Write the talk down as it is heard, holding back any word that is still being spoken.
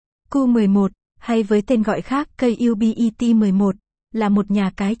ku11, hay với tên gọi khác ku11, là một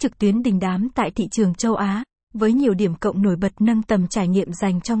nhà cái trực tuyến đình đám tại thị trường châu Á, với nhiều điểm cộng nổi bật nâng tầm trải nghiệm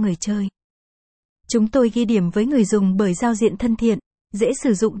dành cho người chơi. Chúng tôi ghi điểm với người dùng bởi giao diện thân thiện, dễ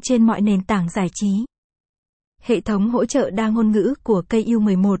sử dụng trên mọi nền tảng giải trí. Hệ thống hỗ trợ đa ngôn ngữ của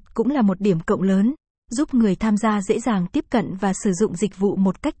ku11 cũng là một điểm cộng lớn, giúp người tham gia dễ dàng tiếp cận và sử dụng dịch vụ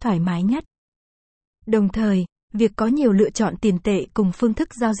một cách thoải mái nhất. Đồng thời, việc có nhiều lựa chọn tiền tệ cùng phương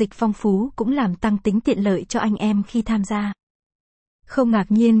thức giao dịch phong phú cũng làm tăng tính tiện lợi cho anh em khi tham gia. Không ngạc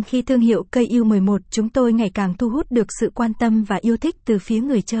nhiên khi thương hiệu ku11 chúng tôi ngày càng thu hút được sự quan tâm và yêu thích từ phía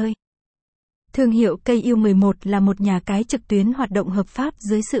người chơi. Thương hiệu ku11 là một nhà cái trực tuyến hoạt động hợp pháp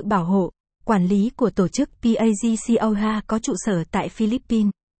dưới sự bảo hộ, quản lý của tổ chức PAGCOA có trụ sở tại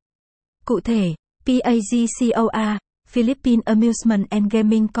Philippines. Cụ thể, PAGCOA, Philippine Amusement and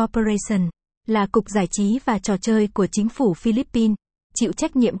Gaming Corporation, là cục giải trí và trò chơi của chính phủ Philippines, chịu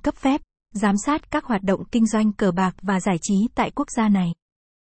trách nhiệm cấp phép, giám sát các hoạt động kinh doanh cờ bạc và giải trí tại quốc gia này.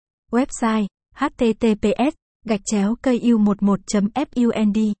 Website: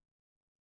 https://ku11.fund